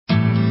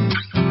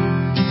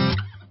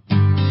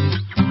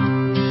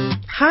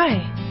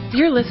Hi,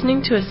 you're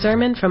listening to a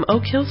sermon from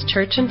Oak Hills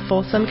Church in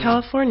Folsom,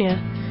 California.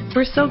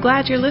 We're so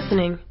glad you're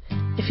listening.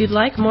 If you'd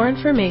like more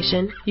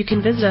information, you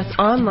can visit us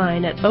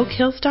online at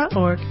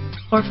oakhills.org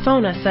or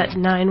phone us at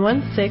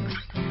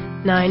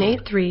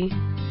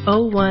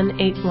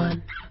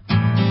 916-983-0181.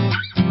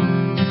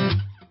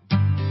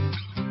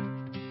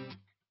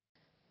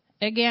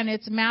 Again,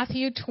 it's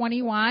Matthew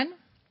 21,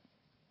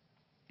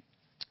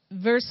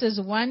 verses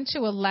 1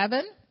 to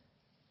 11.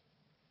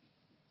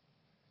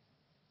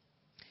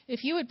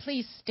 If you would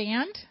please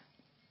stand,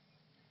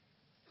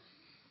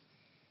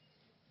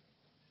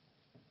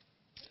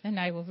 and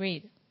I will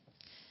read.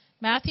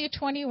 Matthew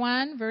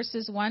 21,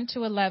 verses 1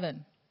 to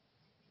 11.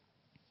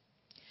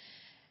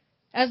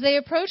 As they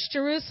approached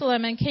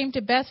Jerusalem and came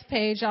to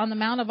Bethphage on the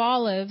Mount of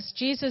Olives,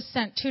 Jesus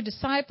sent 2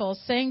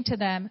 disciples, saying to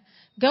them,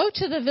 "Go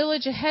to the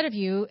village ahead of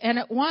you, and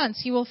at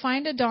once you will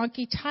find a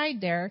donkey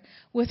tied there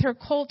with her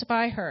colt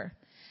by her.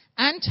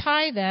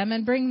 Untie them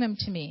and bring them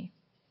to me.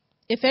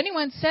 If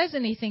anyone says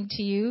anything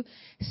to you,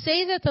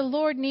 say that the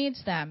Lord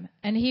needs them,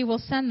 and he will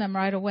send them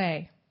right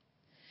away."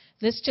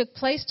 This took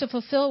place to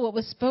fulfill what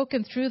was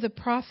spoken through the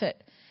prophet.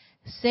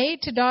 "Say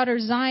to daughter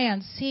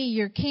Zion, see,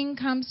 your king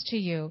comes to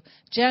you,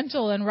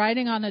 gentle and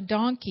riding on a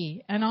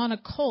donkey, and on a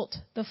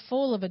colt, the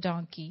foal of a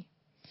donkey."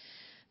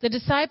 The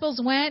disciples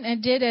went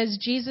and did as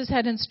Jesus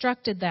had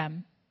instructed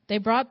them. They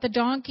brought the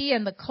donkey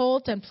and the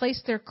colt and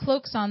placed their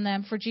cloaks on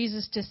them for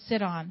Jesus to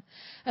sit on.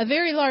 A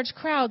very large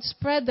crowd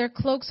spread their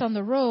cloaks on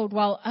the road,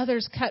 while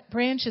others cut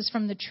branches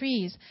from the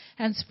trees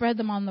and spread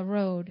them on the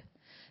road.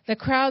 The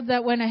crowd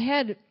that went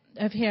ahead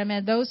of him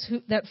and those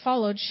that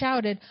followed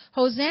shouted,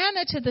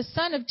 "Hosanna to the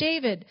Son of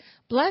David!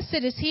 Blessed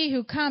is he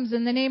who comes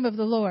in the name of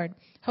the Lord!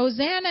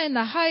 Hosanna in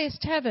the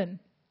highest heaven!"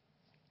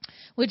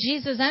 When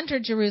Jesus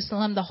entered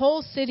Jerusalem, the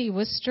whole city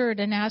was stirred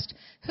and asked,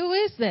 "Who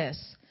is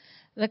this?"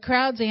 The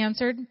crowds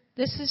answered,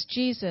 "This is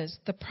Jesus,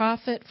 the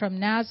prophet from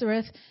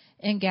Nazareth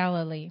in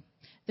Galilee."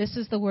 This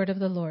is the word of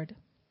the Lord.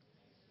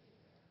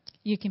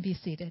 You can be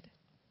seated.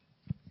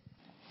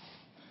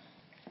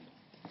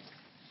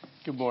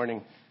 Good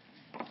morning.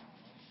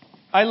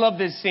 I love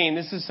this scene.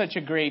 This is such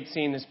a great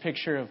scene, this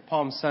picture of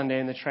Palm Sunday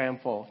and the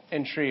triumphal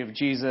entry of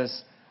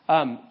Jesus.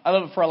 I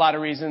love it for a lot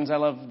of reasons. I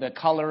love the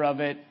color of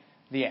it,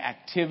 the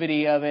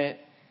activity of it,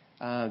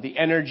 the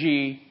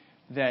energy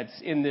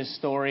that's in this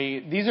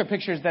story. These are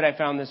pictures that I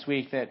found this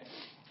week that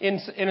in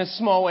a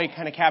small way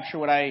kind of capture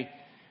what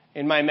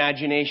in my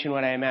imagination,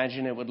 what I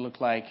imagine it would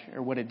look like,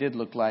 or what it did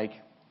look like.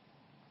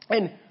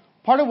 And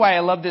part of why I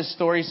love this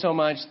story so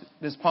much,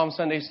 this Palm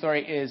Sunday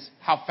story, is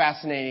how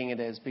fascinating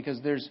it is,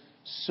 because there's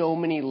so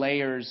many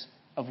layers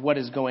of what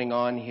is going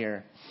on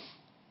here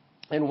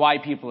and why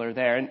people are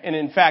there. And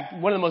in fact,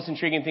 one of the most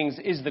intriguing things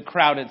is the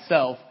crowd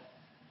itself.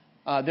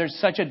 There's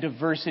such a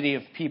diversity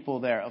of people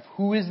there, of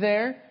who is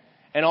there,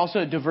 and also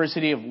a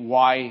diversity of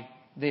why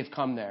they've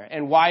come there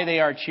and why they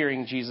are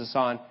cheering Jesus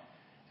on.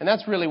 And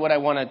that's really what I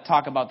want to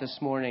talk about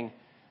this morning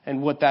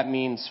and what that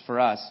means for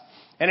us.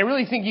 And I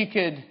really think you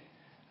could,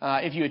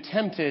 if you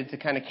attempted to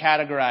kind of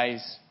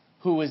categorize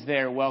who was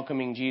there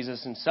welcoming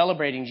Jesus and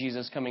celebrating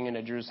Jesus coming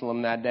into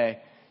Jerusalem that day,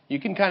 you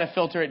can kind of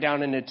filter it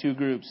down into 2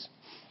 groups.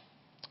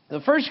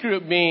 The first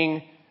group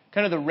being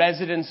kind of the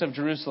residents of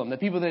Jerusalem, the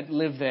people that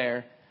live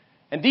there.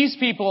 And these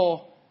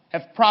people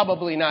have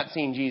probably not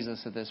seen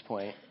Jesus at this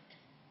point.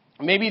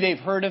 Maybe they've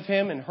heard of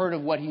him and heard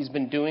of what he's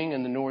been doing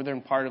in the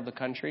northern part of the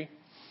country.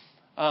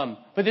 But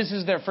this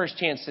is their first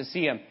chance to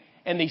see him.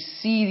 And they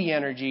see the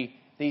energy.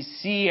 They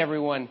see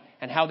everyone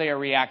and how they are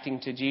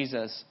reacting to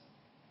Jesus.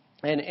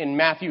 And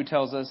Matthew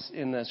tells us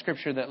in the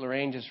scripture that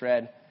Lorraine just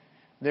read,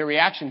 their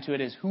reaction to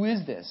it is, who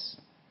is this?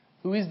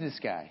 Who is this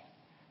guy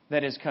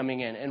that is coming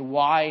in? And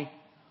why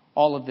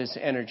all of this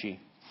energy?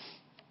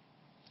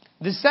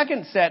 The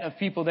second set of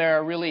people there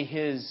are really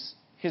his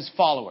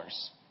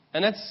followers.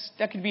 And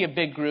that could be a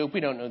big group. We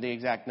don't know the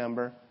exact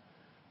number.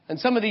 And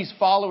some of these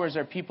followers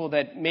are people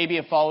that maybe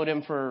have followed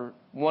him for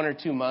 1 or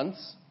 2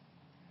 months,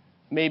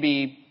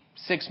 maybe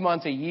 6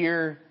 months, a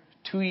year,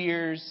 2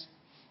 years,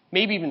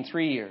 maybe even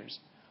 3 years.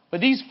 But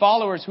these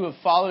followers who have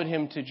followed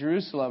him to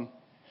Jerusalem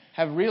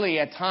have really,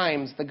 at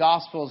times, the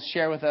Gospels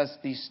share with us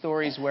these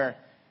stories where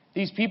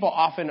these people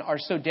often are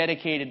so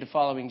dedicated to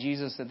following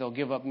Jesus that they'll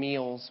give up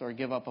meals or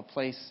give up a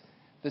place,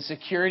 the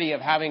security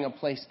of having a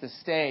place to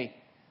stay,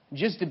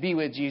 just to be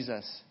with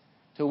Jesus,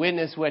 to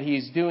witness what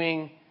he's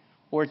doing,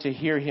 or to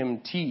hear him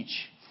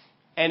teach.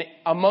 And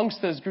amongst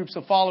those groups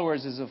of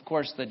followers is, of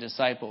course, the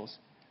disciples,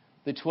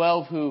 the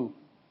 12 who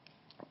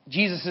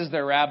Jesus is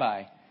their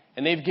rabbi,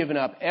 and they've given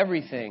up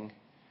everything,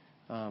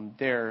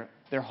 their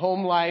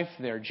home life,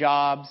 their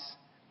jobs,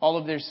 all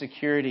of their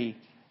security,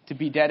 to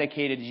be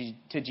dedicated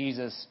to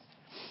Jesus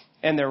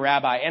and their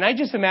rabbi. And I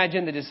just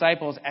imagine the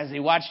disciples, as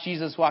they watched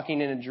Jesus walking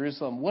into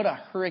Jerusalem, what a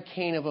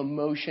hurricane of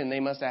emotion they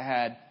must have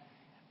had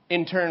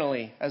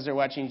internally as they're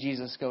watching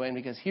Jesus go in,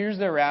 because here's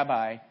their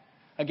rabbi,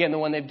 again, the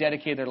one they've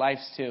dedicated their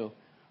lives to,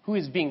 who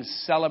is being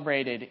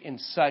celebrated in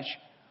such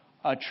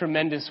a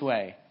tremendous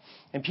way.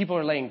 And people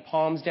are laying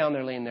palms down,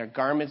 they're laying their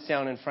garments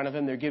down in front of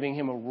him, they're giving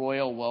him a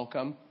royal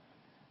welcome.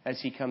 as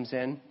he comes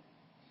in.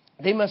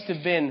 They must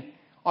have been,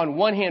 on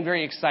one hand,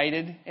 very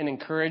excited and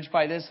encouraged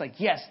by this. Like,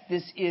 yes,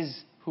 this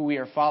is who we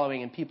are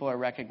following and people are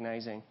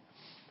recognizing.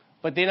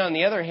 But then on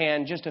the other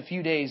hand, just a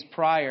few days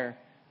prior,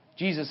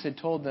 Jesus had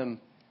told them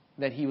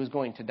that he was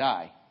going to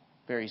die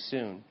very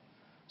soon.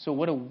 So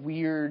what a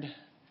weird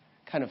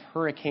kind of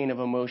hurricane of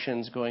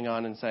emotions going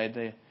on inside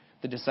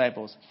the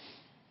disciples.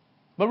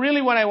 But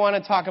really what I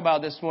want to talk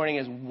about this morning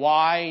is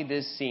why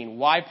this scene?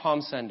 Why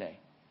Palm Sunday?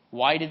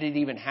 Why did it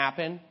even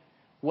happen?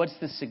 What's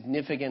the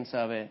significance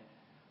of it?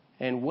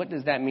 And what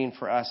does that mean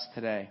for us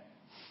today?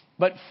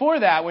 But for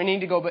that, we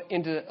need to go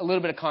into a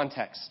little bit of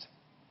context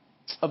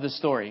of the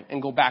story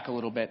and go back a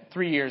little bit,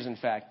 3 years in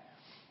fact.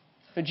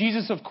 Now,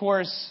 Jesus, of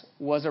course,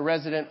 was a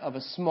resident of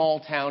a small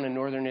town in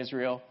northern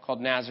Israel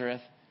called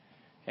Nazareth.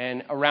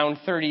 And around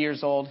 30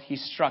 years old, he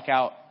struck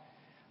out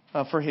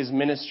for his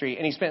ministry.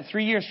 And he spent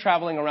 3 years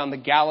traveling around the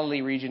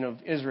Galilee region of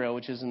Israel,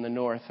 which is in the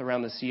north,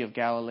 around the Sea of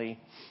Galilee.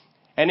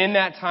 And in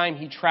that time,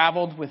 he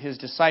traveled with his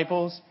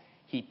disciples.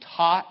 He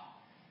taught.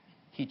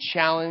 He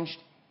challenged.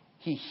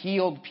 He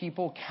healed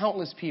people,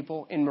 countless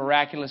people, in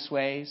miraculous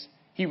ways.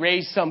 He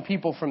raised some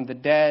people from the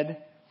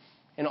dead.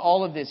 In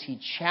all of this, he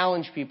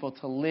challenged people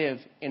to live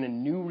in a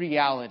new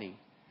reality,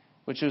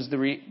 which was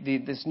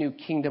this new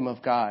kingdom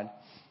of God.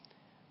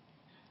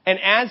 And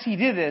as he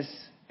did this,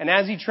 and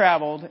as he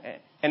traveled,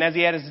 and as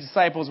he had his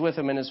disciples with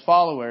him and his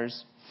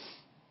followers,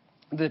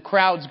 the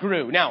crowds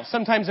grew. Now,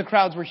 sometimes the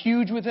crowds were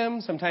huge with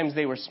him, sometimes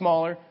they were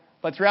smaller,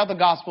 but throughout the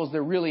Gospels,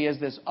 there really is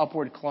this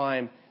upward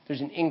climb.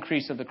 There's an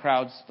increase of the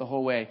crowds the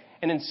whole way.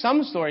 And in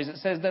some stories, it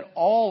says that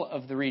all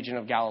of the region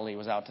of Galilee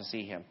was out to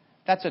see him.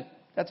 That's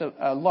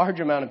a large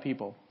amount of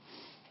people.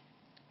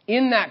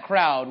 In that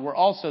crowd were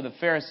also the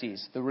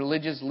Pharisees, the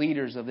religious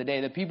leaders of the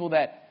day, the people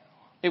that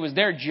it was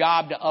their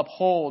job to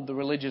uphold the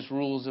religious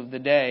rules of the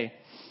day.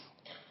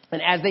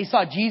 And as they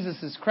saw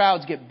Jesus'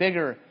 crowds get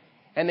bigger,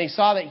 and they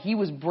saw that he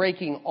was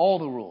breaking all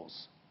the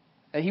rules,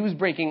 that he was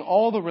breaking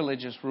all the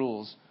religious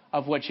rules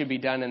of what should be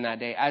done in that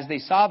day. As they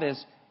saw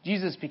this,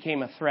 Jesus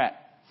became a threat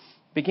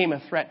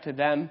to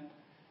them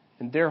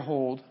and their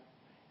hold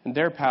and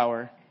their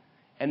power.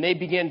 And they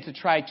began to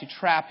try to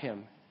trap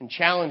him and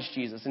challenge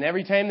Jesus. And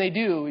every time they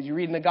do, as you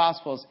read in the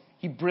Gospels,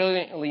 he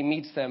brilliantly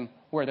meets them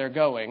where they're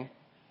going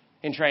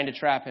in trying to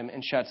trap him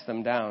and shuts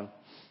them down.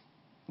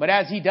 But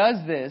as he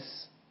does this,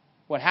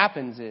 what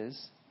happens is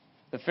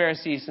the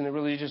Pharisees and the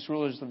religious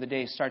rulers of the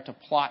day start to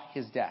plot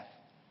his death.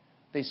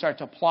 They start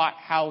to plot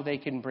how they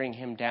can bring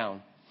him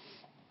down.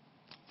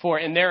 For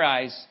in their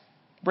eyes,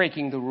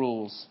 breaking the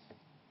rules.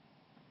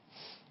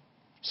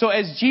 So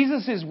as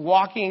Jesus is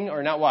walking,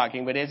 or not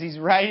walking, but as he's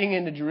riding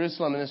into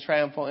Jerusalem in this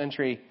triumphal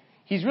entry,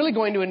 he's really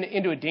going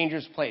into a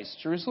dangerous place.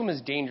 Jerusalem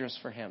is dangerous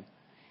for him.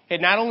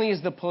 It not only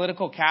is the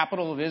political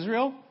capital of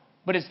Israel,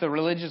 but it's the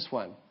religious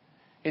one.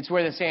 It's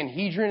where the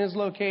Sanhedrin is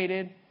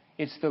located.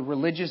 It's the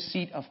religious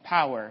seat of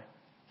power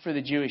for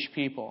the Jewish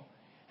people.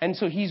 And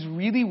so he's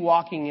really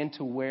walking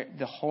into where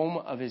the home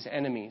of his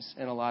enemies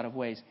in a lot of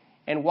ways,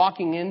 and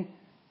walking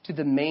into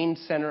the main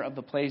center of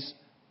the place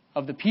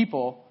of the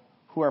people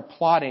who are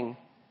plotting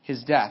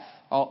his death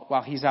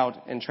while he's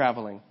out and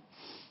traveling.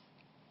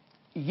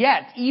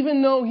 Yet,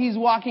 even though he's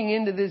walking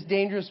into this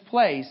dangerous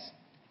place,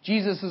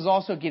 Jesus is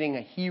also getting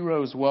a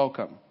hero's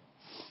welcome.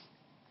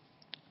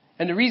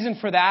 And the reason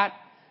for that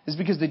is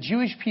because the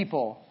Jewish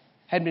people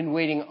had been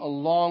waiting a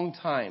long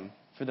time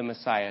for the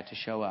Messiah to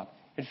show up.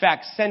 In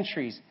fact,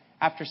 centuries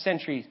after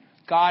centuries,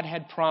 God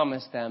had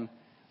promised them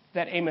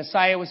that a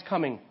Messiah was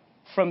coming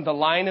from the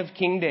line of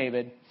King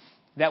David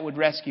that would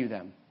rescue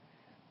them,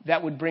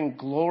 that would bring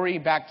glory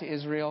back to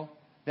Israel,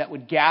 that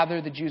would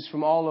gather the Jews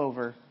from all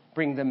over,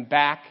 bring them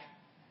back,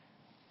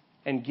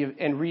 and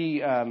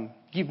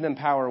give them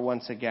power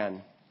once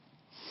again.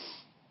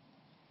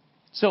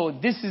 So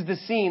this is the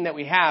scene that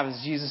we have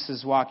as Jesus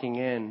is walking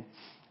in,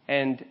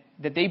 and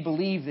that they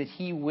believe that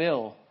he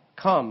will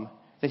come,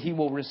 that he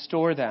will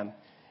restore them.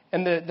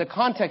 And the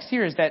context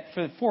here is that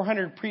for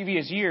 400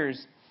 previous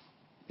years,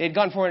 they had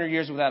gone 400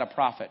 years without a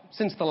prophet,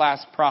 since the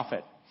last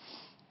prophet.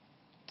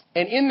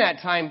 And in that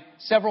time,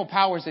 several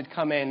powers had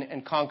come in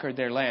and conquered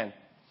their land.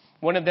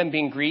 One of them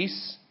being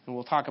Greece, and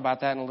we'll talk about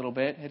that in a little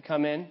bit, had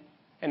come in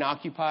and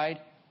occupied.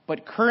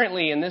 But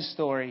currently in this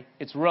story,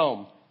 it's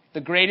Rome,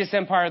 the greatest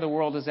empire the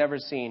world has ever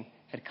seen,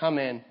 had come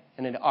in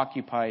and had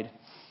occupied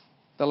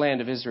the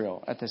land of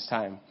Israel at this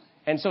time.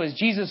 And so as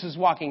Jesus is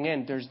walking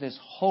in, there's this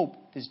hope,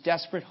 this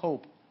desperate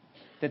hope,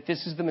 that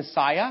this is the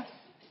Messiah,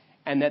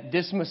 and that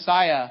this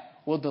Messiah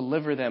will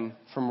deliver them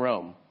from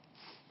Rome.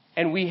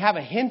 And we have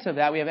a hint of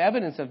that, we have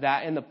evidence of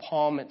that in the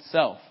palm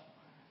itself.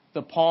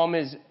 The palm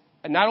is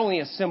not only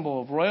a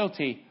symbol of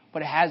royalty,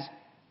 but it has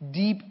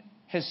deep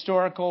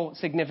historical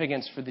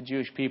significance for the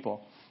Jewish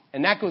people.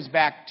 And that goes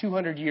back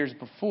 200 years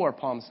before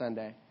Palm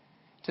Sunday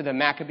to the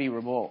Maccabee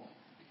Revolt.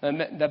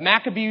 The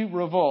Maccabee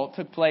Revolt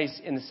took place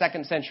in the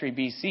 2nd century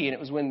BC, and it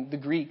was when the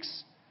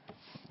Greeks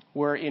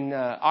were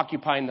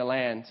occupying the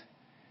land.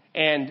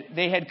 And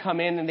they had come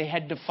in and they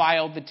had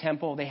defiled the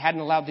temple. They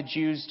hadn't allowed the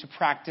Jews to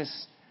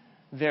practice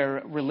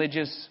their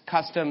religious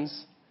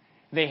customs.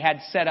 They had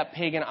set up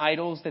pagan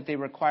idols that they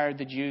required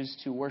the Jews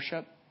to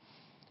worship.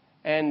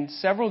 And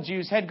several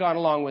Jews had gone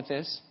along with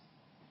this,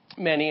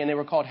 many, and they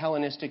were called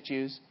Hellenistic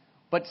Jews.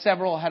 But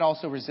several had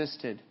also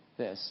resisted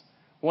this.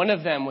 One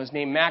of them was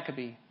named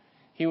Maccabee.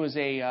 He was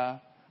a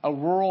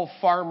rural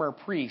farmer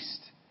priest,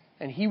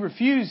 and he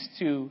refused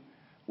to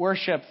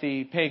worship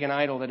the pagan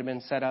idol that had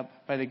been set up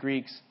by the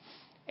Greeks.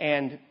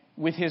 And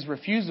with his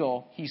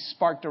refusal, he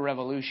sparked a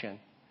revolution.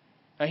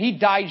 Now, he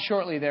died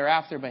shortly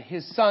thereafter, but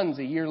his sons,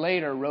 a year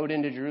later, rode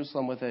into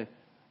Jerusalem with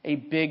a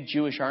big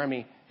Jewish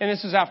army. And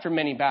this was after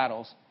many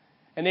battles.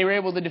 And they were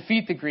able to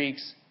defeat the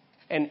Greeks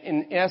and,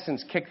 in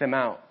essence, kick them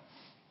out.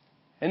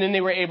 And then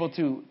they were able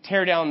to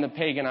tear down the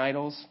pagan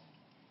idols.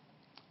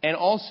 And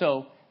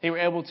also, they were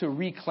able to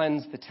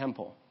re-cleanse the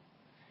temple.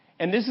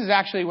 And this is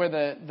actually where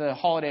the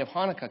holiday of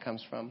Hanukkah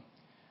comes from.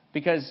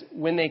 Because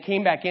when they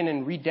came back in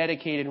and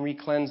rededicated and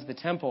re-cleansed the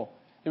temple,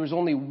 there was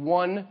only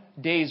 1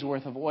 day's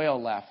worth of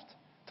oil left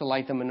to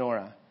light the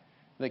menorah,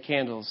 the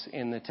candles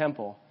in the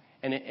temple.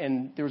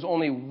 And there was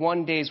only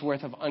 1 day's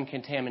worth of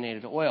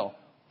uncontaminated oil.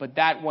 But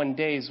that 1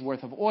 day's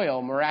worth of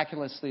oil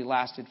miraculously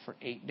lasted for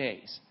 8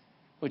 days,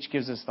 which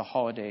gives us the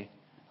holiday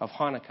of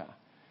Hanukkah.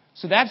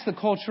 So that's the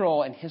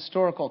cultural and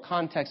historical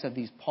context of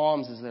these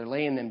palms as they're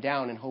laying them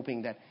down and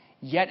hoping that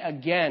yet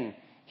again,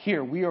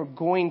 here, we are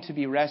going to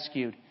be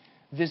rescued.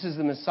 This is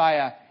the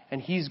Messiah,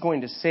 and he's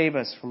going to save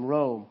us from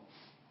Rome.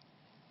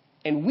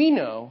 And we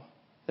know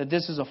that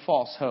this is a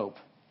false hope.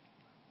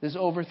 This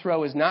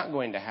overthrow is not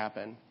going to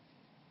happen.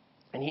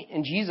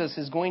 And Jesus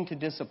is going to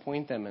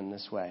disappoint them in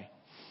this way.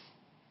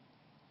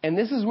 And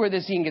this is where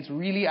this scene gets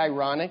really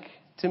ironic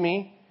to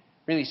me,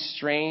 really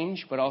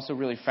strange, but also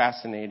really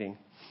fascinating.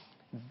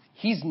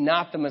 He's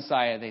not the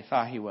Messiah they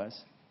thought he was.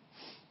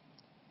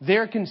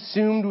 They're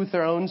consumed with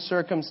their own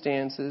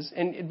circumstances.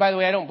 And by the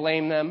way, I don't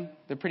blame them.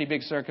 They're pretty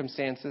big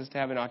circumstances to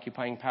have an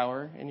occupying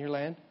power in your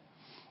land.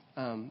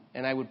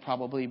 And I would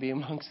probably be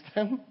amongst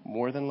them,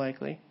 more than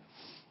likely.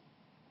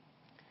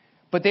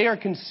 But they are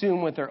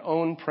consumed with their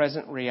own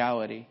present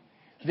reality.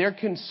 They're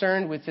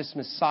concerned with this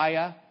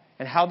Messiah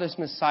and how this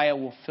Messiah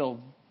will fill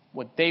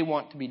what they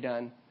want to be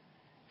done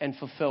and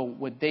fulfill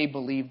what they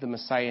believe the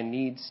Messiah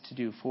needs to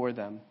do for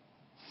them.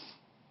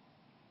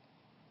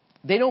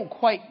 They don't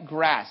quite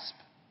grasp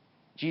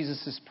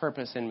Jesus'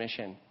 purpose and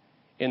mission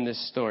in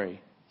this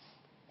story.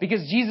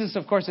 Because Jesus,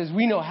 of course, as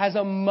we know, has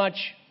a much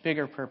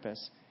bigger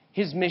purpose.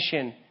 His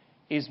mission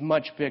is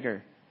much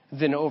bigger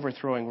than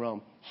overthrowing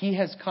Rome. He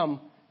has come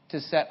to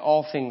set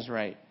all things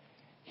right.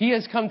 He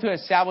has come to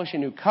establish a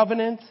new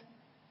covenant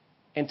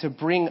and to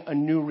bring a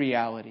new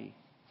reality.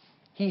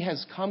 He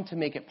has come to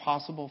make it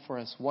possible for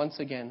us once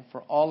again,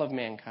 for all of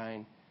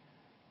mankind,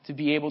 to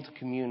be able to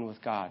commune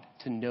with God,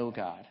 to know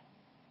God.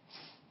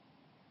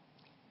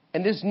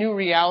 And this new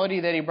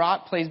reality that he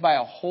brought plays by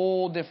a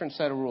whole different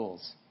set of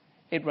rules.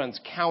 It runs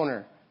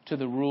counter to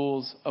the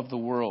rules of the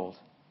world.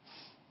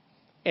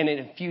 And it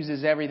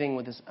infuses everything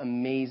with this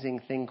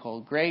amazing thing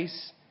called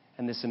grace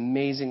and this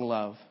amazing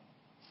love.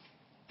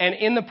 And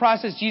in the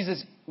process,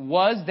 Jesus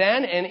was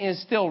then and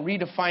is still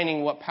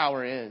redefining what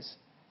power is.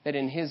 That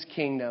in his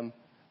kingdom,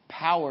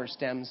 power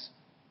stems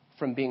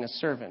from being a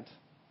servant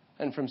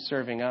and from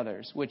serving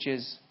others, which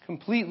is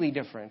completely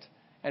different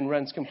and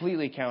runs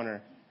completely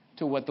counter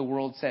to what the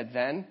world said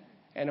then,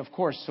 and of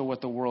course to what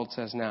the world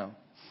says now.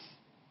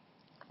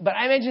 But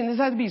I imagine this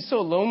has to be so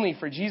lonely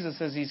for Jesus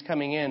as he's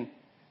coming in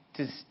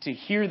to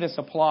hear this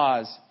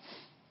applause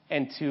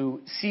and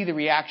to see the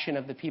reaction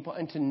of the people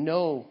and to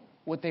know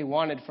what they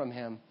wanted from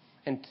him,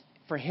 and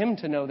for him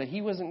to know that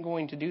he wasn't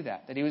going to do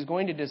that he was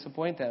going to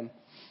disappoint them,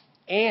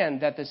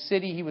 and that the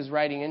city he was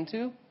riding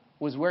into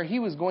was where he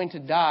was going to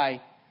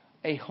die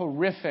a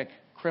horrific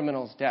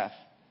criminal's death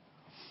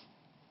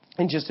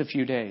in just a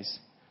few days.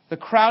 The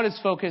crowd is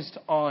focused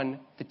on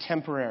the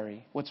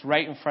temporary, what's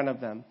right in front of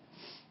them.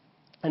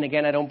 And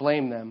again, I don't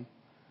blame them.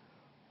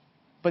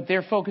 But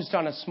they're focused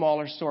on a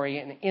smaller story,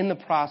 and in the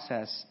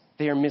process,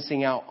 they are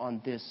missing out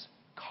on this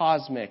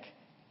cosmic,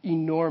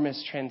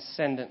 enormous,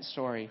 transcendent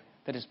story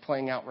that is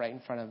playing out right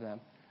in front of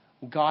them.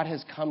 God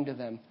has come to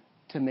them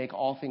to make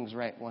all things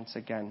right once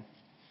again.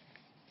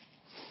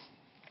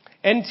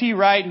 N.T.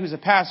 Wright, who's a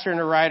pastor and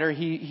a writer,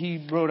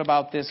 he wrote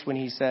about this when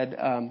he said,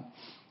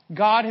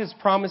 God has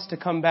promised to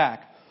come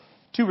back,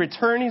 to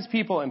return his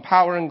people in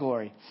power and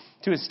glory,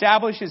 to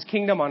establish his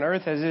kingdom on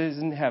earth as it is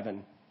in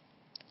heaven.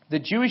 The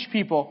Jewish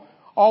people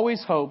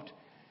always hoped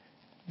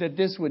that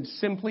this would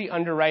simply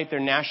underwrite their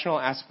national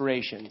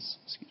aspirations.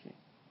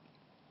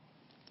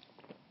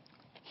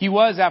 He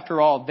was, after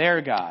all,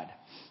 their God.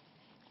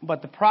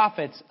 But the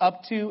prophets,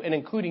 up to and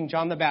including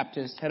John the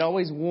Baptist, had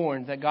always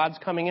warned that God's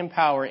coming in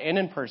power and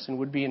in person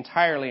would be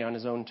entirely on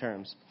his own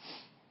terms,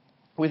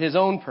 with his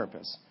own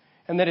purpose,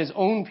 and that his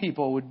own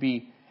people would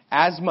be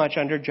as much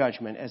under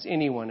judgment as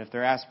anyone if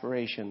their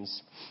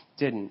aspirations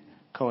didn't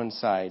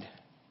coincide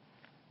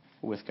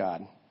with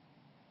God.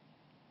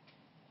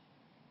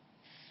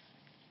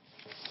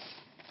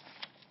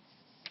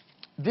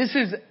 This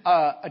is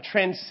a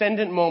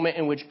transcendent moment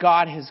in which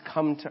God has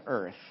come to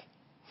earth.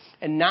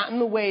 and not in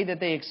the way that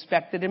they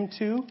expected him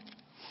to,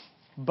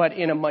 but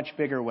in a much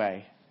bigger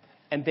way.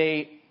 And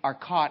they are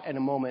caught at a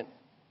moment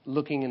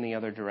looking in the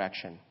other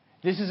direction.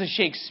 This is a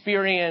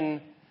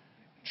Shakespearean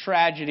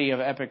tragedy of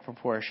epic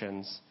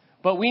proportions.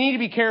 But we need to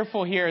be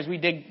careful here as we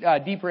dig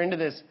deeper into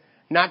this,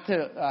 not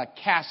to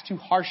cast too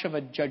harsh of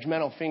a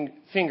judgmental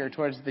finger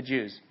towards the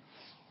Jews.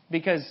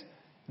 Because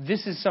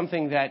this is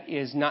something that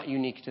is not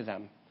unique to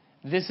them.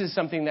 This is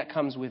something that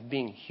comes with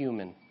being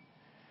human.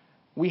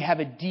 We have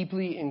a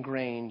deeply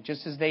ingrained,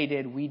 just as they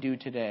did, we do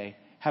today,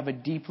 have a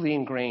deeply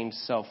ingrained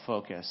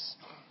self-focus.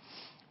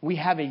 We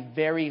have a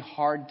very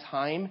hard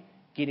time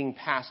getting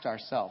past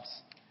ourselves,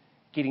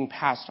 getting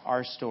past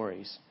our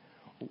stories.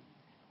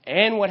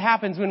 And what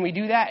happens when we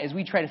do that is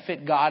we try to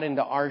fit God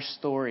into our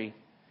story,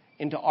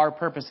 into our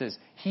purposes.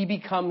 He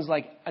becomes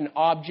like an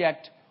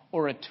object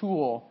or a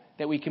tool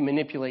that we can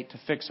manipulate to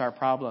fix our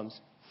problems.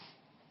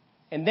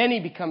 And then he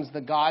becomes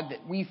the God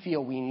that we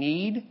feel we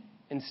need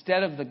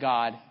instead of the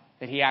God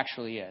that he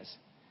actually is.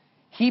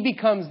 He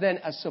becomes then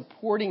a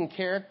supporting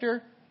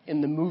character in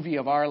the movie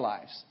of our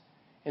lives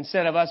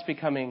instead of us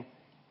becoming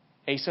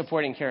a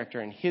supporting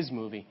character in his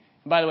movie.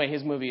 And by the way,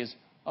 his movie is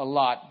a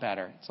lot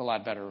better. It's a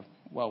lot better,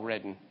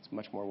 well-written. It's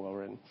much more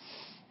well-written.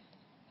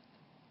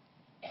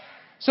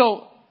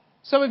 So,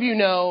 some of you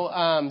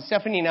know,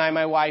 Stephanie and I,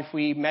 my wife,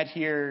 we met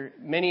here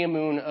many a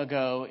moon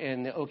ago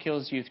in the Oak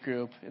Hills youth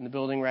group in the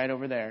building right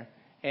over there.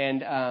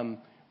 And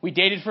we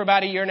dated for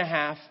about a year and a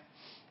half,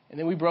 and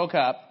then we broke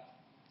up.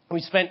 We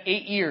spent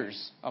 8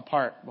 years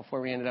apart before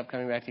we ended up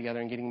coming back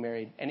together and getting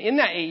married. And in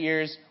that 8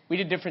 years, we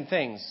did different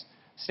things.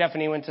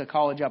 Stephanie went to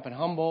college up in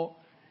Humboldt.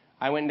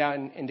 I went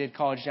down and did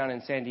college down in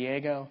San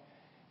Diego.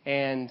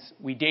 And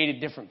we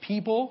dated different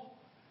people,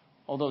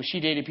 although she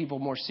dated people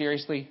more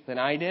seriously than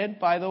I did,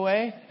 by the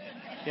way.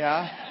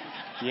 Yeah.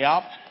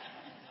 Yep.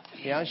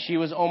 Yeah, she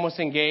was almost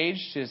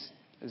engaged to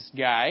this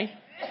guy,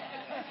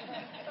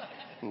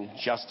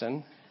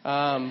 Justin.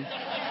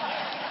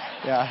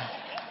 Yeah.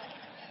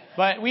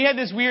 But we had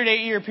this weird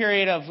 8-year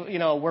period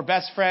of, we're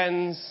best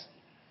friends.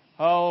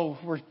 Oh,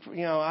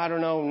 I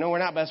don't know. No, we're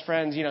not best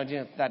friends.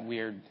 That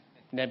weird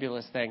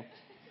nebulous thing.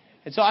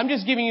 And so I'm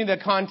just giving you the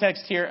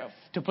context here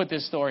to put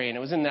this story in. It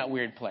was in that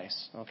weird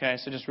place. Okay.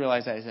 So just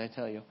realize that as I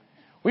tell you.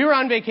 We were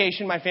on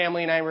vacation. My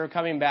family and I were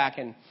coming back,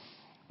 and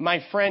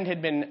my friend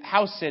had been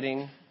house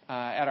sitting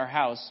at our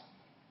house.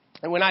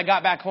 And when I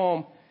got back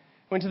home,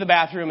 went to the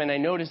bathroom, and I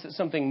noticed that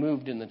something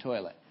moved in the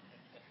toilet.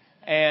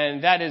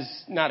 And that is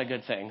not a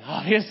good thing,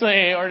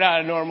 obviously, or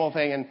not a normal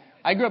thing. And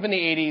I grew up in the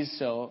 80s,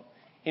 so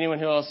anyone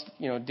who else,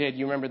 did,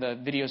 you remember the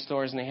video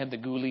stores, and they had the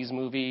Ghoulies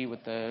movie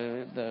with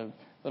the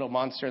little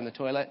monster in the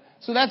toilet.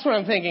 So that's what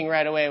I'm thinking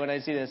right away when I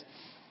see this.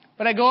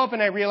 But I go up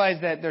and I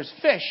realize that there's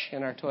fish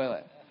in our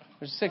toilet.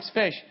 There's 6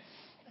 fish.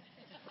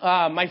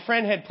 My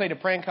friend had played a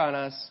prank on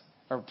us,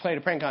 or played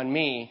a prank on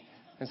me,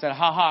 and said,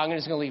 I'm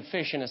just going to leave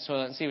fish in his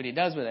toilet and see what he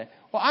does with it.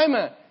 Well, I'm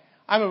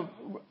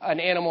an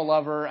animal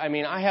lover. I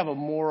mean, I have a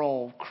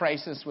moral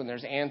crisis when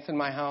there's ants in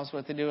my house,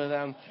 what to do with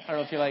them. I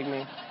don't know if you like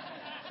me.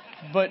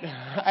 But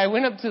I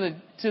went up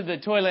to the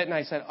toilet and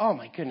I said, oh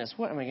my goodness,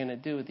 what am I going to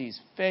do with these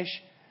fish?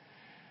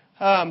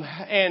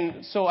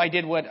 And so I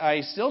did what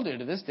I still do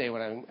to this day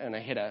when I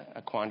hit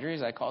a quandary,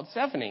 is I called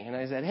Stephanie and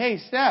I said, hey,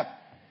 Steph,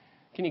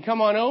 can you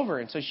come on over?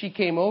 And so she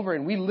came over,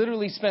 and we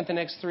literally spent the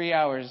next 3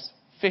 hours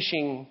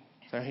fishing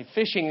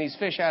these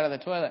fish out of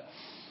the toilet.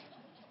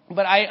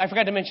 But I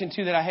forgot to mention,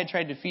 too, that I had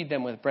tried to feed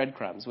them with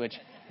breadcrumbs, which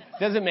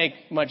doesn't make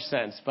much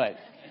sense. But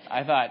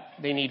I thought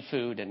they need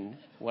food, and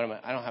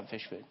I don't have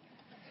fish food.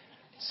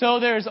 So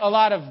there's a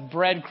lot of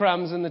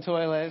breadcrumbs in the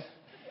toilet.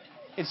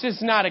 It's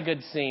just not a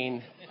good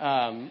scene,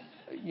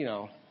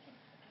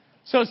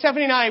 So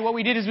Stephanie and I, what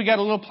we did is we got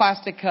a little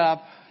plastic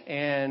cup,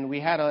 and we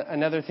had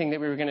another thing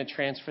that we were going to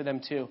transfer them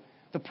to.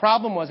 The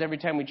problem was every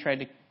time we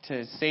tried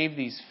to save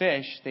these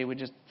fish, they would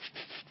just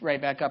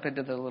right back up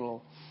into the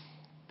little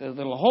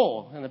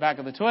hole in the back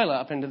of the toilet,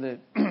 up into the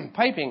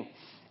piping.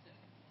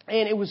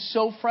 And it was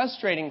so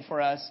frustrating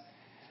for us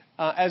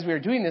as we were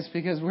doing this,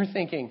 because we're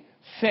thinking,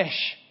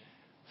 fish.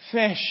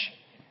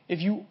 If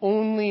you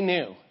only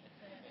knew.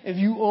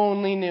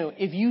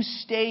 If you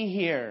stay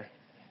here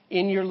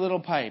in your little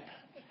pipe,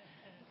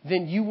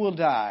 then you will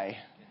die.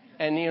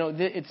 And,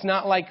 it's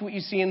not like what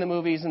you see in the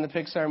movies, in the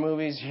Pixar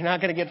movies. You're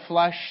not going to get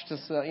flushed to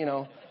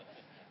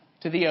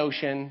the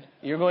ocean.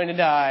 You're going to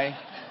die.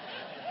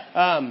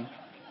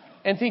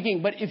 And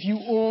thinking, but if you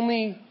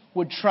only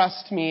would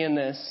trust me in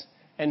this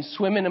and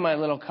swim into my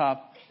little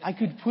cup, I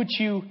could put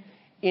you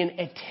in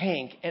a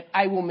tank, and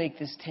I will make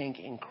this tank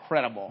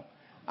incredible.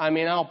 I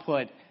mean, I'll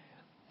put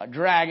a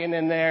dragon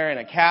in there and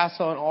a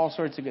castle and all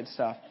sorts of good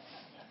stuff.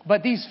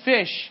 But these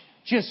fish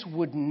just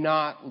would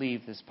not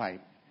leave this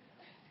pipe.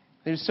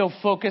 They're so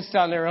focused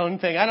on their own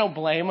thing. I don't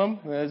blame them.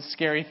 The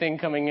scary thing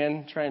coming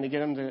in, trying to get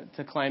them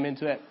to climb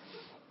into it.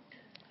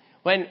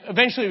 When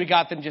eventually we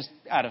got them just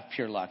out of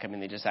pure luck. I mean,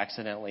 they just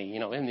accidentally,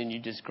 and then you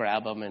just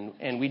grab them.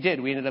 And we did.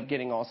 We ended up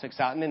getting all 6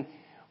 out. And then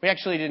we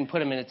actually didn't put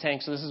them in a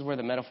tank. So this is where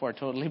the metaphor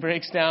totally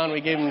breaks down.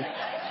 We gave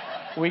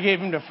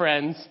them to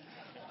friends.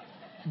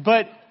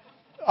 But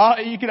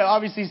you can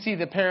obviously see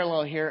the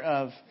parallel here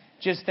of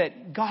just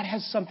that God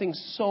has something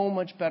so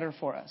much better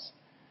for us.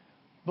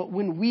 But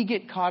when we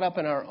get caught up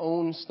in our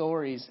own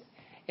stories,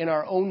 in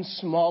our own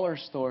smaller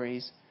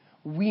stories,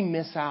 we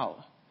miss out.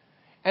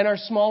 And our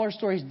smaller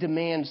stories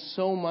demand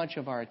so much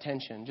of our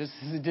attention, just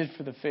as it did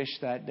for the fish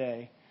that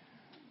day,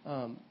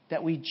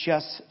 that we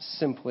just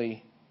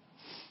simply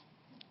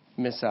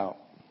miss out.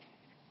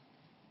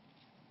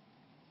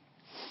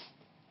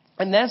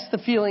 And that's the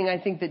feeling I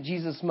think that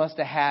Jesus must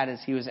have had as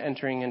he was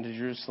entering into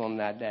Jerusalem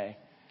that day.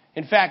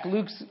 In fact,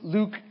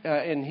 Luke,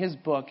 in his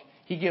book,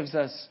 he gives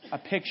us a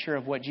picture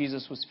of what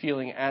Jesus was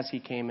feeling as he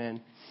came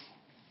in.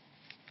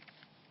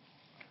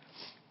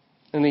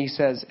 And he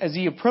says, as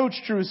he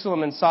approached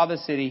Jerusalem and saw the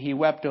city, he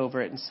wept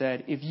over it and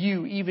said, if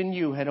you, even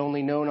you, had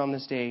only known on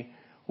this day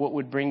what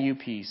would bring you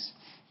peace,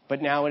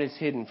 but now it is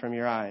hidden from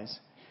your eyes.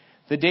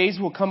 The days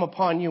will come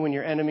upon you when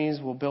your enemies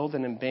will build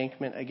an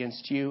embankment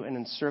against you and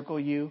encircle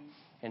you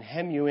and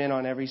hem you in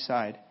on every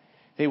side.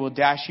 They will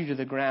dash you to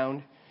the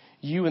ground,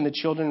 you and the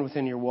children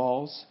within your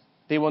walls.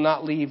 They will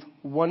not leave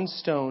one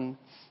stone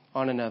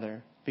on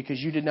another, because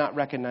you did not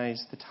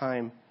recognize the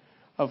time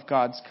of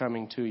God's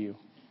coming to you.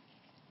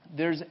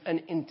 There's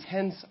an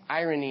intense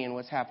irony in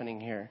what's happening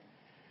here,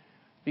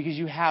 because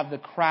you have the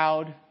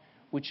crowd,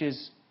 which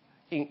is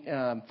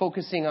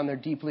focusing on their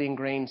deeply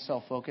ingrained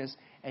self-focus,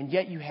 and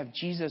yet you have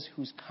Jesus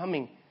who's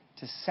coming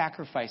to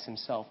sacrifice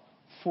himself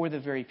for the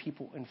very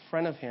people in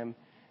front of him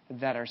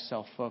that are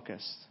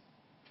self-focused.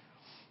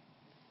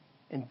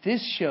 And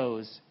this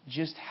shows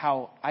just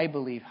how, I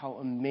believe, how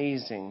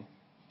amazing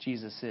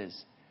Jesus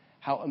is,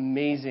 how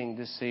amazing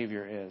this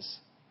Savior is.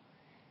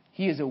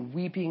 He is a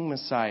weeping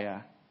Messiah,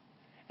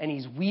 and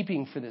he's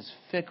weeping for this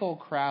fickle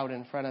crowd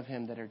in front of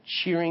him that are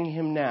cheering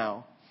him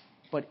now,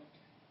 but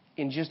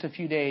in just a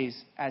few days,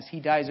 as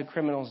he dies a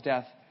criminal's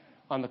death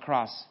on the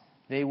cross,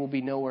 they will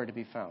be nowhere to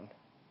be found.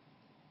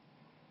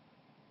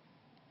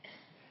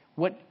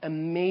 What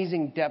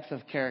amazing depth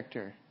of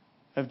character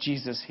of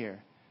Jesus here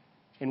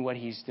in what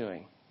he's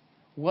doing.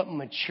 What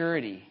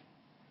maturity,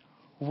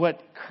 what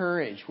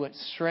courage, what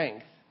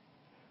strength,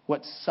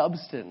 what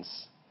substance,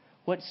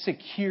 what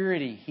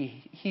security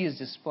he is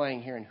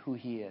displaying here in who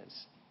he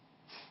is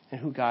and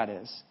who God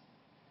is.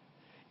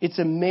 It's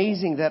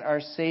amazing that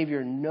our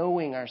Savior,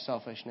 knowing our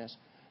selfishness,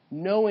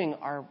 knowing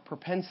our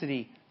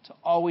propensity to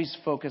always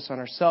focus on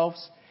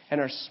ourselves and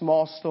our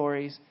small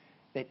stories,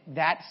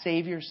 that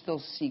Savior still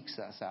seeks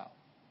us out.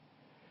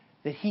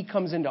 That he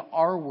comes into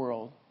our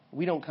world.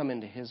 We don't come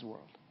into his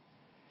world.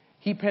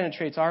 He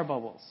penetrates our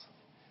bubbles.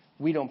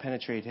 We don't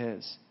penetrate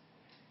his.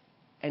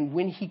 And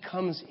when he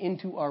comes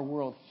into our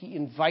world, he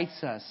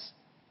invites us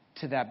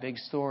to that big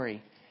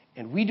story.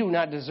 And we do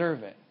not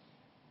deserve it.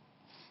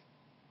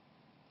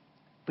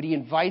 But he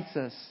invites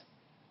us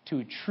to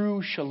a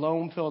true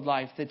shalom-filled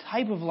life, the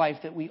type of life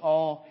that we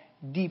all,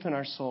 deep in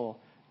our soul,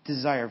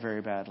 desire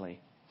very badly.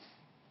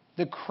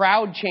 The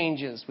crowd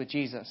changes with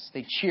Jesus.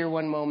 They cheer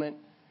one moment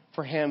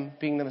for him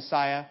being the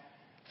Messiah.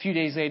 A few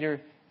days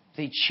later,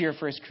 they cheer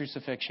for his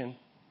crucifixion.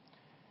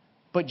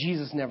 But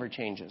Jesus never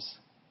changes.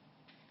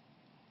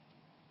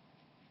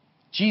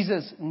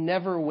 Jesus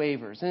never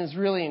wavers. And it's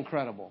really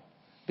incredible.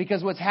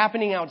 Because what's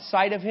happening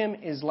outside of him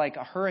is like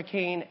a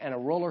hurricane and a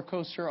roller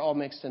coaster all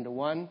mixed into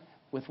one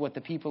with what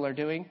the people are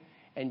doing.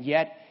 And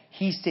yet,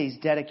 he stays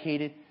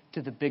dedicated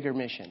to the bigger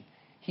mission.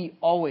 He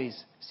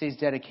always stays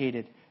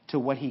dedicated to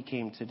what he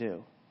came to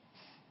do.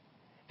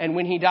 And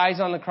when he dies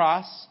on the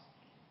cross,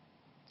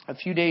 a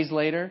few days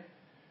later,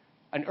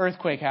 an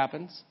earthquake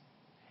happens,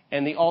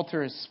 and the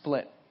altar is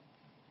split.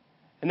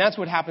 And that's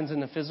what happens in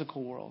the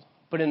physical world.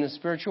 But in the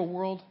spiritual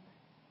world,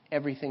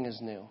 everything is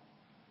new.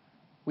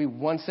 We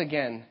once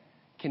again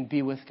can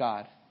be with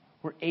God.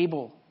 We're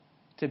able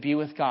to be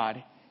with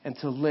God and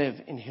to live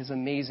in his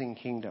amazing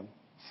kingdom.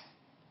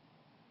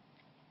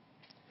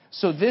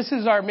 So this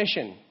is our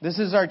mission. This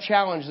is our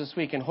challenge this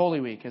week in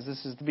Holy Week, as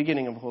this is the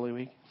beginning of Holy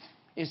Week,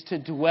 is to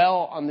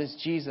dwell on this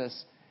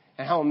Jesus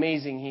and how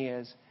amazing he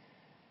is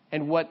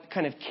and what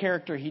kind of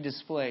character he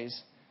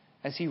displays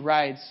as he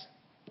rides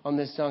on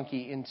this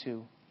donkey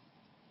into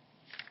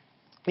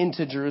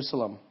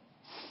Jerusalem.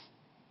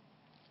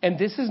 And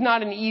this is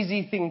not an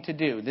easy thing to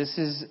do. This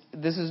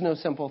is no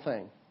simple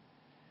thing.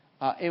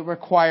 It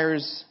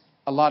requires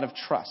a lot of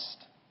trust.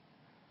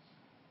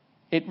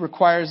 It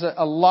requires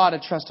a lot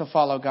of trust to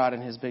follow God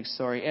in his big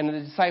story. And the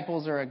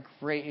disciples are a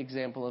great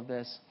example of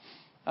this.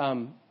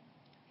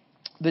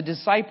 The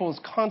disciples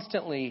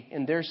constantly,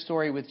 in their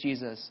story with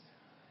Jesus,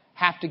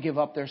 have to give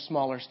up their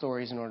smaller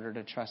stories in order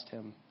to trust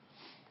him.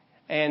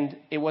 And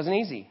it wasn't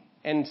easy.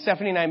 And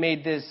Stephanie and I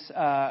made this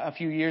a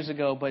few years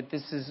ago, but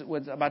this is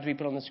what's about to be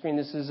put on the screen.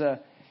 This is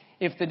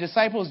if the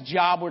disciples'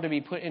 job were to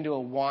be put into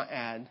a want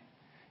ad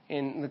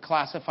in the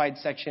classified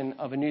section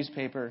of a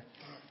newspaper,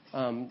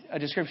 a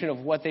description of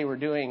what they were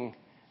doing,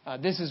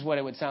 this is what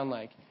it would sound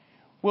like.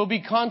 We'll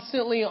be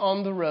constantly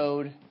on the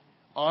road,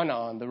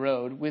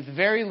 with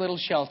very little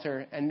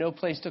shelter and no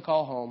place to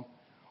call home,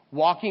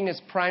 walking as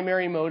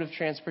primary mode of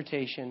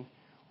transportation,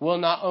 will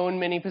not own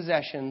many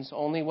possessions,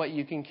 only what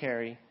you can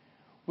carry,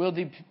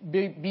 will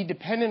be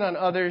dependent on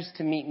others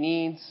to meet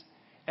needs,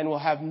 and will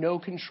have no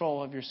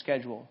control of your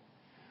schedule.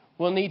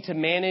 We'll need to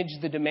manage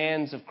the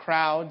demands of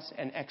crowds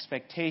and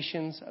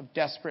expectations of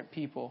desperate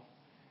people.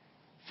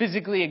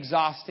 Physically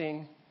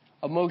exhausting,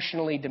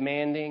 emotionally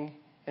demanding,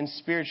 and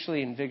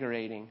spiritually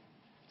invigorating.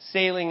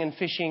 Sailing and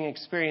fishing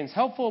experience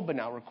helpful but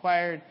not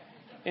required.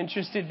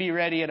 Interested, be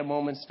ready at a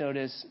moment's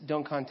notice.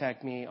 Don't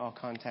contact me, I'll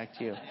contact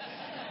you.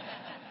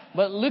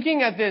 But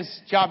looking at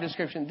this job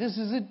description, this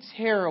is a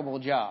terrible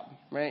job,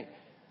 right?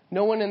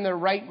 No one in their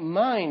right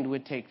mind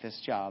would take this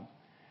job.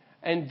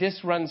 And this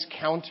runs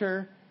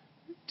counter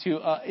to,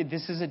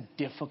 this is a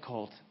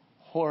difficult,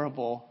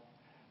 horrible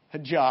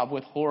job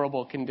with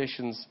horrible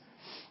conditions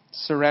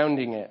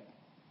surrounding it.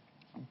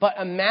 But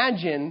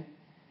imagine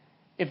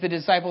if the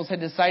disciples had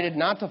decided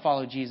not to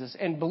follow Jesus.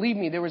 And believe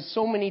me, there were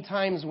so many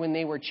times when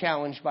they were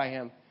challenged by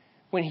him.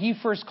 When he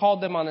first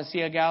called them on the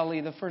Sea of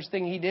Galilee, the first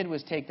thing he did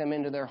was take them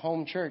into their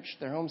home church,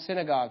 their home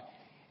synagogue,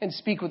 and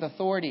speak with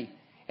authority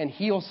and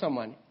heal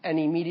someone and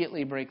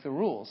immediately break the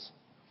rules.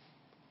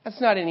 That's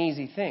not an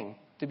easy thing,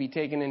 to be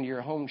taken into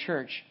your home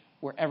church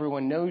where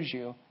everyone knows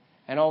you,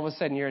 and all of a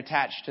sudden you're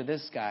attached to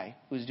this guy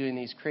who's doing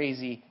these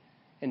crazy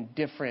and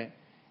different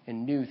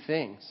and new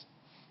things.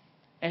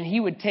 And he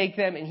would take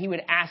them and he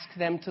would ask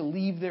them to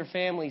leave their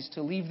families,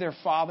 to leave their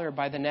father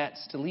by the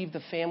nets, to leave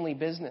the family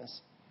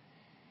business.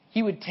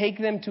 He would take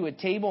them to a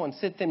table and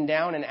sit them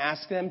down and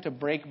ask them to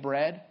break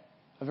bread,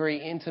 a very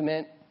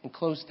intimate and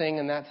close thing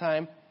in that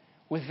time,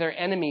 with their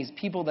enemies,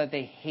 people that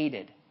they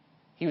hated.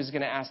 He was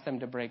going to ask them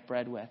to break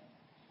bread with.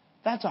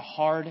 That's a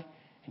hard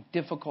and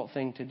difficult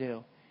thing to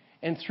do.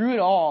 And through it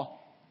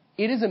all,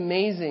 it is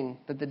amazing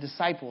that the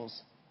disciples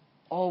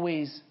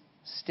always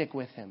stick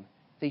with him.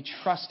 They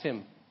trust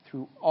him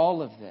through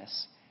all of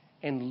this.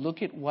 And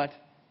look at what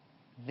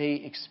they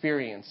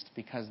experienced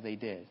because they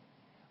did.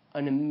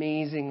 An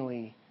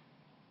amazingly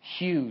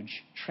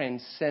huge,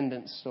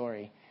 transcendent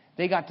story.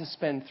 They got to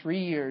spend 3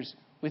 years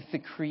with the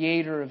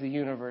creator of the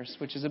universe,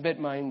 which is a bit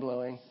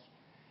mind-blowing.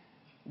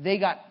 They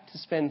got to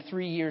spend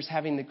 3 years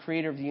having the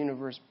creator of the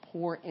universe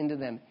pour into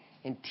them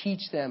and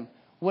teach them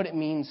what it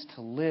means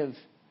to live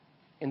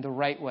in the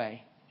right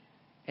way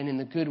and in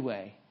the good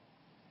way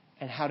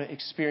and how to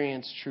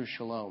experience true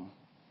shalom.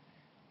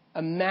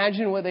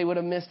 Imagine what they would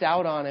have missed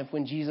out on if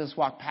when Jesus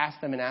walked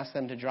past them and asked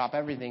them to drop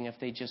everything, if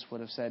they just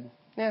would have said,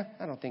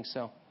 I don't think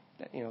so.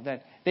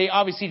 That they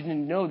obviously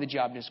didn't know the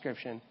job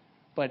description,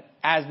 but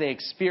as they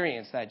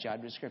experienced that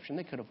job description,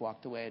 they could have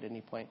walked away at any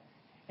point.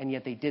 And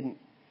yet they didn't.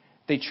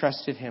 They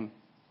trusted him.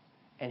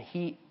 And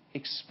he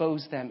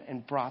exposed them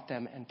and brought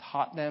them and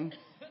taught them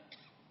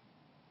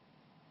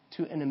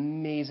to an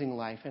amazing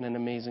life and an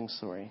amazing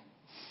story.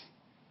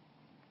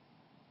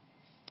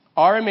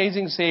 Our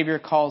amazing Savior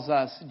calls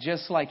us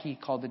just like he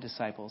called the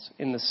disciples,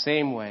 in the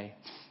same way.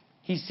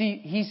 He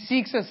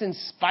seeks us in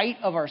spite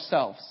of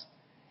ourselves,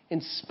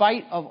 in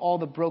spite of all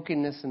the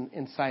brokenness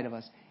inside of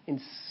us,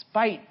 in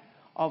spite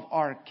of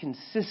our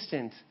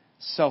consistent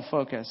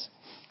self-focus.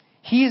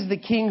 He is the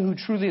King who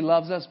truly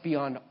loves us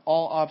beyond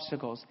all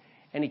obstacles,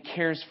 and he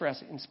cares for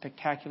us in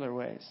spectacular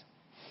ways.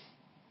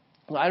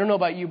 Well, I don't know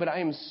about you, but I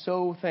am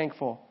so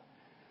thankful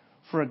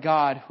for a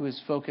God who is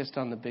focused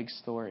on the big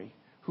story,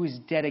 who is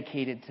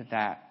dedicated to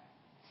that,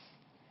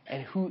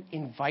 and who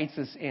invites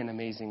us in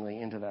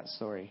amazingly into that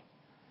story.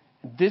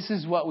 This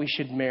is what we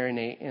should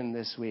marinate in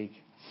this week.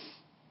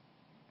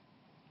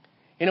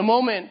 In a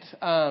moment,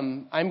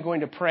 I'm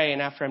going to pray,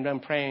 and after I'm done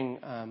praying,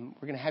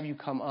 we're going to have you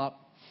come up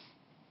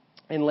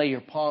and lay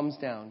your palms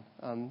down.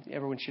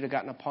 Everyone should have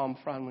gotten a palm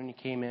frond when you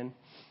came in.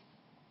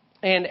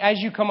 And as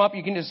you come up,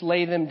 you can just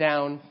lay them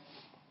down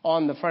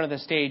on the front of the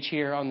stage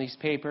here on these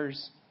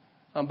papers.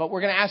 But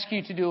we're going to ask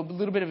you to do a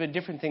little bit of a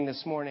different thing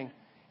this morning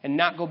and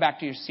not go back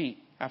to your seat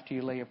after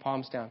you lay your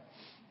palms down,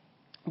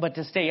 but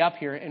to stay up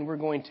here, and we're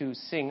going to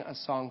sing a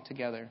song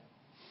together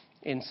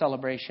in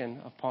celebration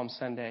of Palm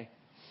Sunday.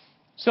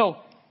 So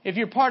if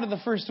you're part of the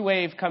first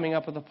wave coming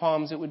up with the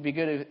palms, it would be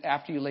good if,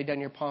 after you lay down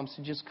your palms,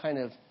 to just kind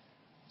of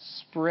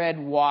spread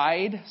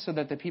wide so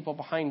that the people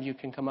behind you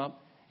can come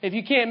up. If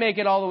you can't make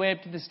it all the way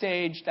up to the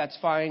stage, that's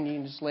fine. You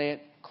can just lay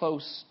it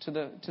close to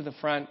the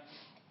front.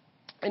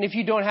 And if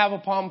you don't have a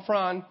palm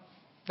frond,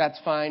 that's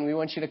fine. We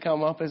want you to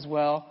come up as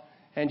well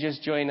and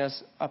just join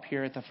us up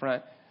here at the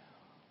front.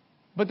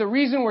 But the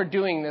reason we're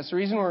doing this,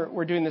 which is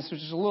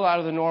a little out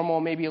of the normal,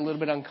 maybe a little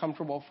bit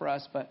uncomfortable for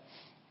us, but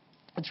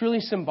it's really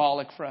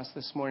symbolic for us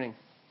this morning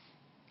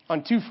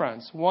on two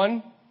fronts.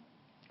 One,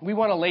 we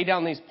want to lay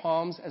down these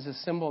palms as a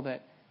symbol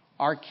that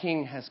our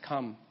King has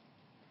come.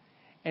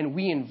 And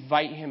we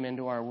invite him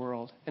into our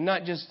world. And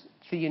not just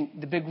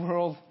the big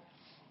world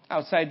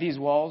outside these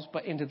walls,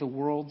 but into the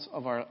worlds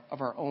of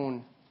our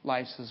own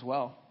lives as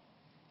well.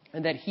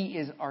 And that he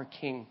is our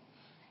King.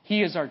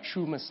 He is our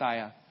true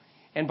Messiah.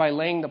 And by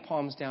laying the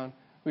palms down,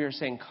 we are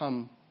saying,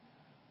 come,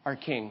 our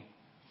King.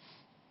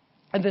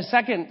 And the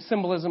second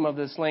symbolism of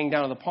this laying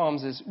down of the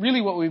palms is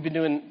really what we've been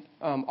doing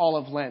all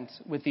of Lent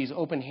with these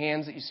open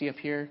hands that you see up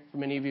here. For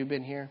many of you have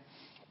been here.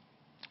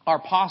 Our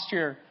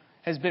posture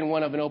has been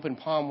one of an open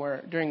palm,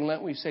 where during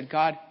Lent we've said,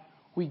 God,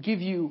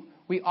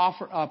 we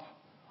offer up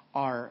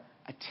our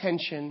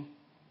attention,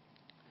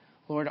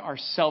 Lord,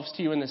 ourselves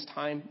to you in this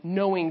time,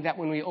 knowing that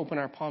when we open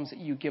our palms that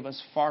you give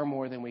us far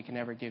more than we can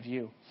ever give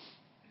you.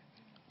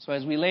 So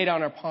as we lay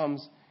down our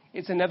palms,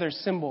 it's another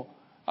symbol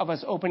of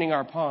us opening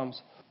our palms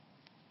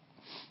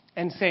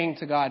and saying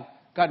to God,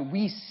 God,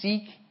 we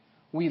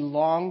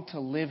long to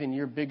live in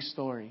your big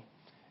story.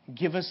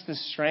 Give us the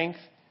strength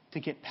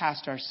to get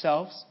past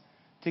ourselves,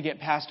 to get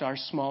past our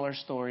smaller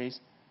stories,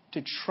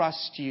 to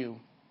trust you,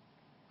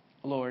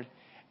 Lord,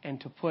 and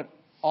to put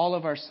all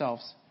of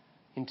ourselves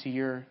into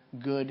your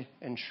good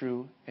and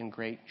true and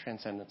great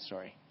transcendent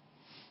story.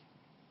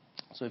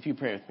 So if you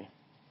pray with me.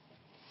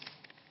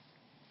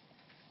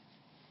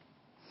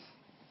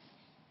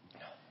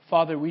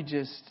 Father, we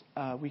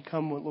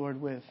come,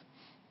 Lord, with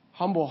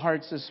humble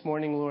hearts this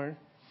morning, Lord,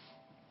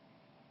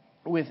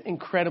 with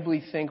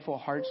incredibly thankful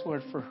hearts,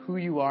 Lord, for who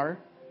you are,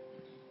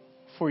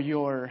 for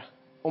your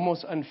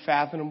almost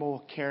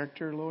unfathomable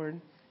character,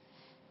 Lord.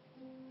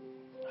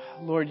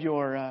 Lord,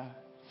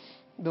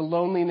 the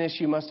loneliness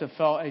you must have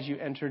felt as you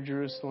entered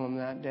Jerusalem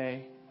that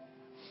day.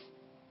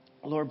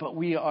 Lord, but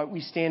we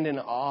stand in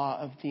awe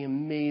of the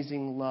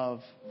amazing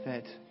love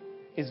that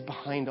is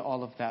behind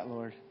all of that,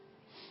 Lord.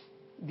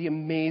 The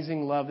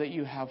amazing love that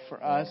you have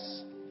for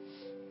us,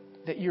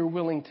 that you're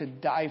willing to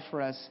die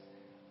for us,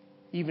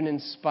 even in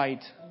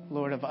spite,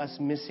 Lord, of us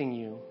missing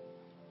you,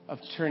 of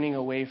turning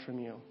away from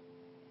you.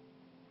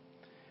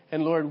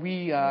 And Lord,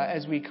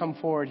 as we come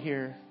forward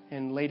here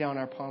and lay down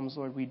our palms,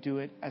 Lord, we do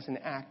it as an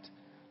act,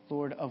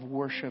 Lord, of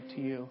worship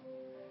to you,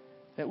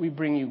 that we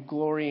bring you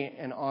glory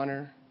and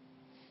honor.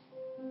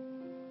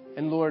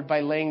 And Lord,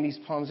 by laying these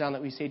palms down,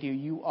 that we say to you,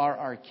 you are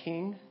our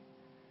King.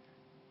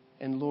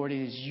 And Lord,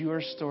 it is your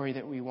story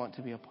that we want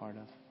to be a part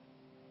of.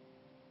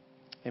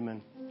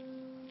 Amen.